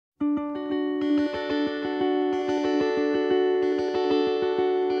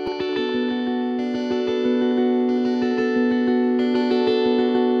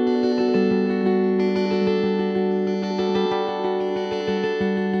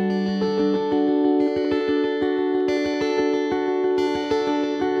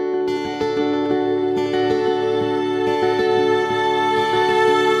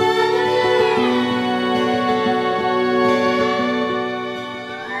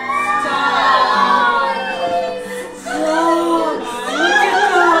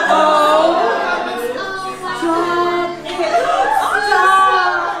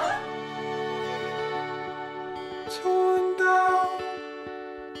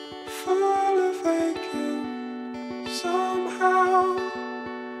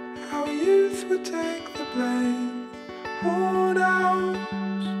would take the blame. Hold out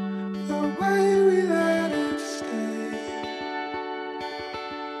the way we let it stay.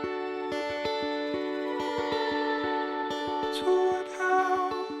 Toward how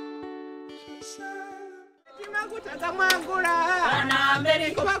to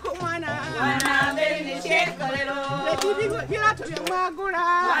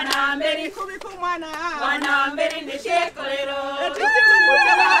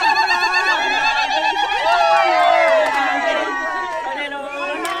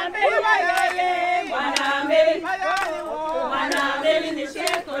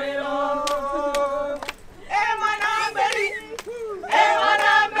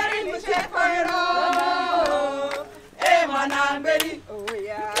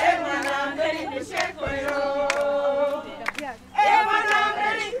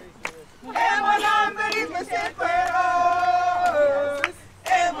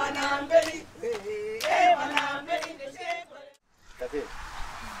Kathleen,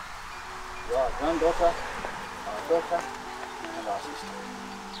 your granddaughter, our daughter, and our sister.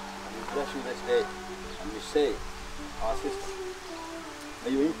 And we bless you this day, and we say, our sister,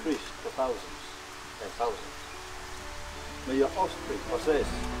 may you increase to thousands and thousands. May your offspring possess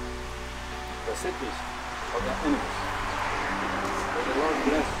the cities of their enemies. May the Lord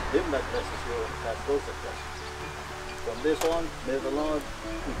bless him that blesses you and that those that bless you. From this on, may the Lord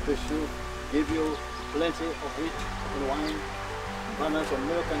increase you, give you plenty of wheat and wine, abundance of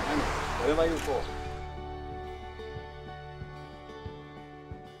milk and honey, wherever you go.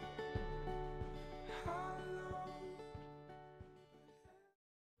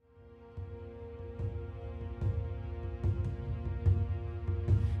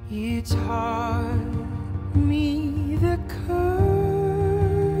 You taught me the courage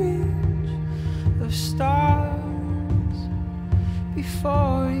of stars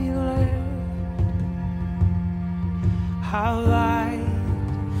before you left. How light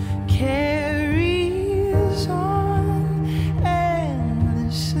carries on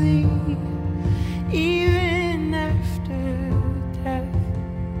endlessly, even after death,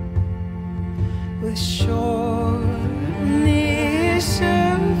 with sureness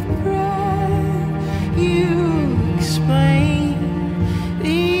of breath. You explain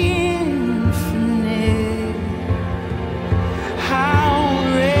the infinite, how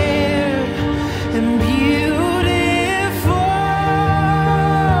rare and beautiful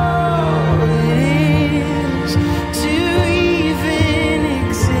it is to even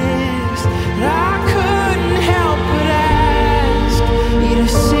exist. And I couldn't help but ask you to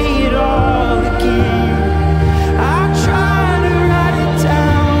say it all again. I tried to write it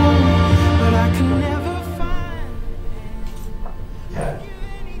down, but I could never find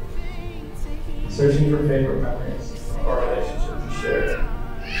Searching for favorite memories or relationships to share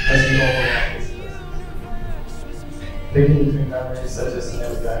as we go along this list. Picking between memories such as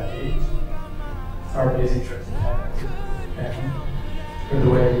Neil's backstage, our amazing trips to Canada with family, or the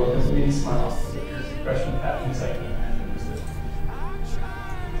way you look at me and smile with your expression of happiness I can imagine.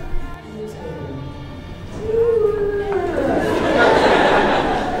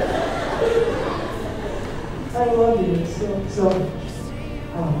 I love you.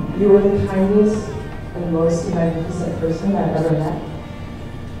 You are the kindest and most magnificent person I've ever met.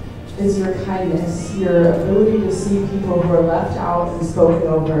 It's your kindness, your ability to see people who are left out and spoken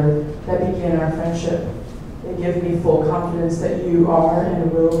over that began our friendship. It gives me full confidence that you are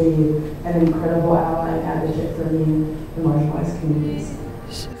and will be an incredible ally and advocate for me in marginalized communities.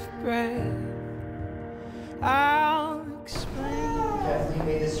 I'll explain. Kathleen,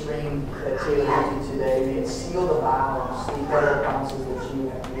 may this ring that Taylor gave you today, may it seal the vows, the incredible promises that you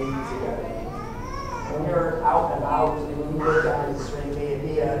have made together. When you're out and about, and when you look down at this ring, may it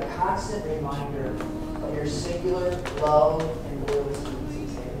be a constant reminder of your singular love and loyalty to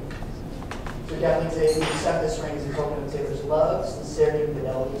Taylor. So Kathleen, today we accept this ring as a token of Taylor's love, sincerity, and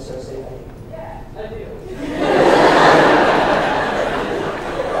fidelity, so say I do. I do.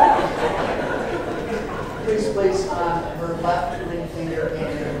 Please place on her left ring finger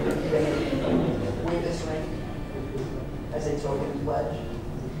and her with this ring as a token pledge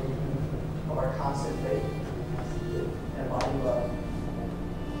of our constant faith and body love.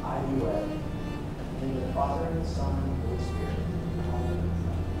 I do wed. In the Father and the Son and the Holy Spirit. Amen.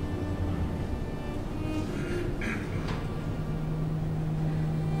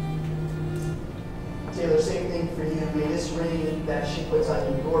 Taylor, same thing for you. May this ring that she puts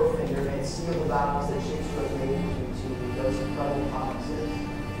on your finger, may it seal the vows that she has made you to those incredible promises.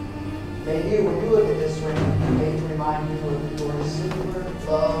 May you, when you look at this ring, may it remind you of your singular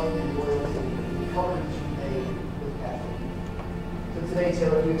love and loyalty, the covenant you made with Kathleen. So today,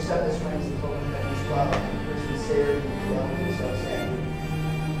 Taylor, you accept this ring as a token that His love, your sincerity, and love of yourself, saying,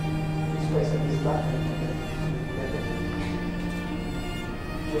 please place on His left hand.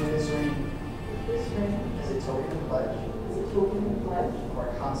 With this ring, as a token of pledge, of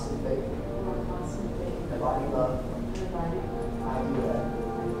our constant faith, and abiding love, I do that.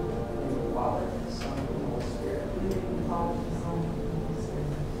 In the Father, the Son, and the Holy Spirit.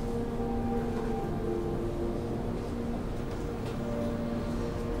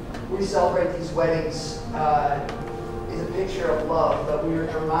 We celebrate these weddings is a picture of love, but we are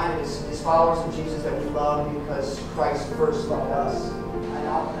reminded as followers of Jesus that we love because Christ first loved us. I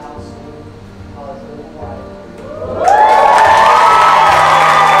now pronounce you as living wife.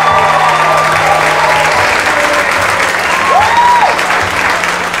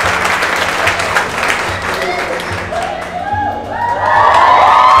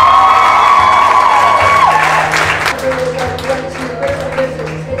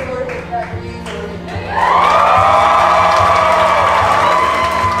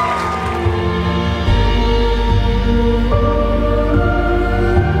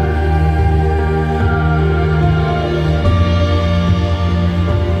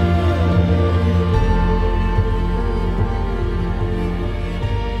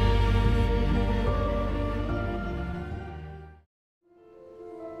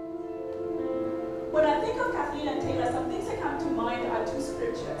 When I think of Kathleen and Taylor, some things that come to mind are two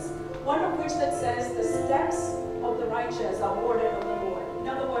scriptures. One of which that says, the steps of the righteous are ordered of the Lord. In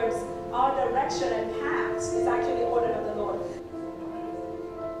other words, our direction and paths is actually ordered of the Lord.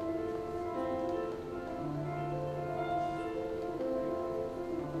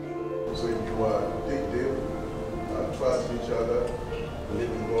 So you dig deep, trust each other,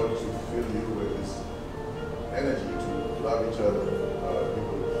 believe in God to fill you with this energy to love each other,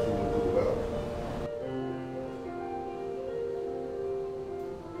 people who will do well.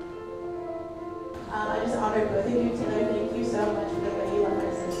 I'm just honored both of you, Taylor. Thank you so much for the way you love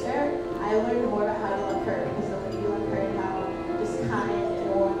my sister. I learned more about how to love her because the way you love her and how just kind and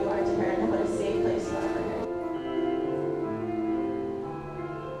warm you are to her and what a safe place you are for her.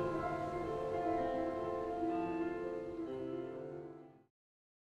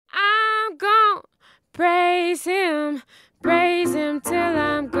 I'm gonna praise him till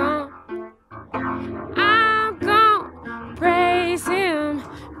I'm gone. I'm gonna praise him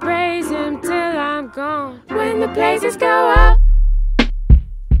till I'm gone. When the praises go up,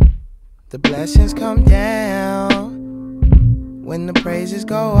 the blessings come down. When the praises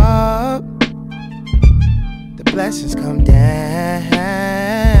go up, the blessings come down.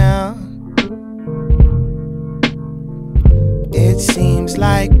 It seems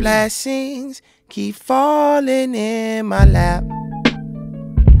like blessings keep falling in my lap.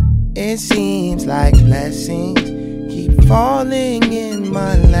 It seems like blessings keep falling in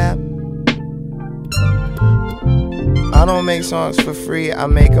my lap. I don't make songs for free, I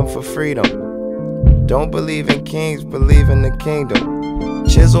make them for freedom. Don't believe in kings, believe in the kingdom.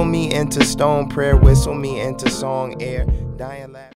 Chisel me into stone, prayer whistle me into song, air, dying laugh.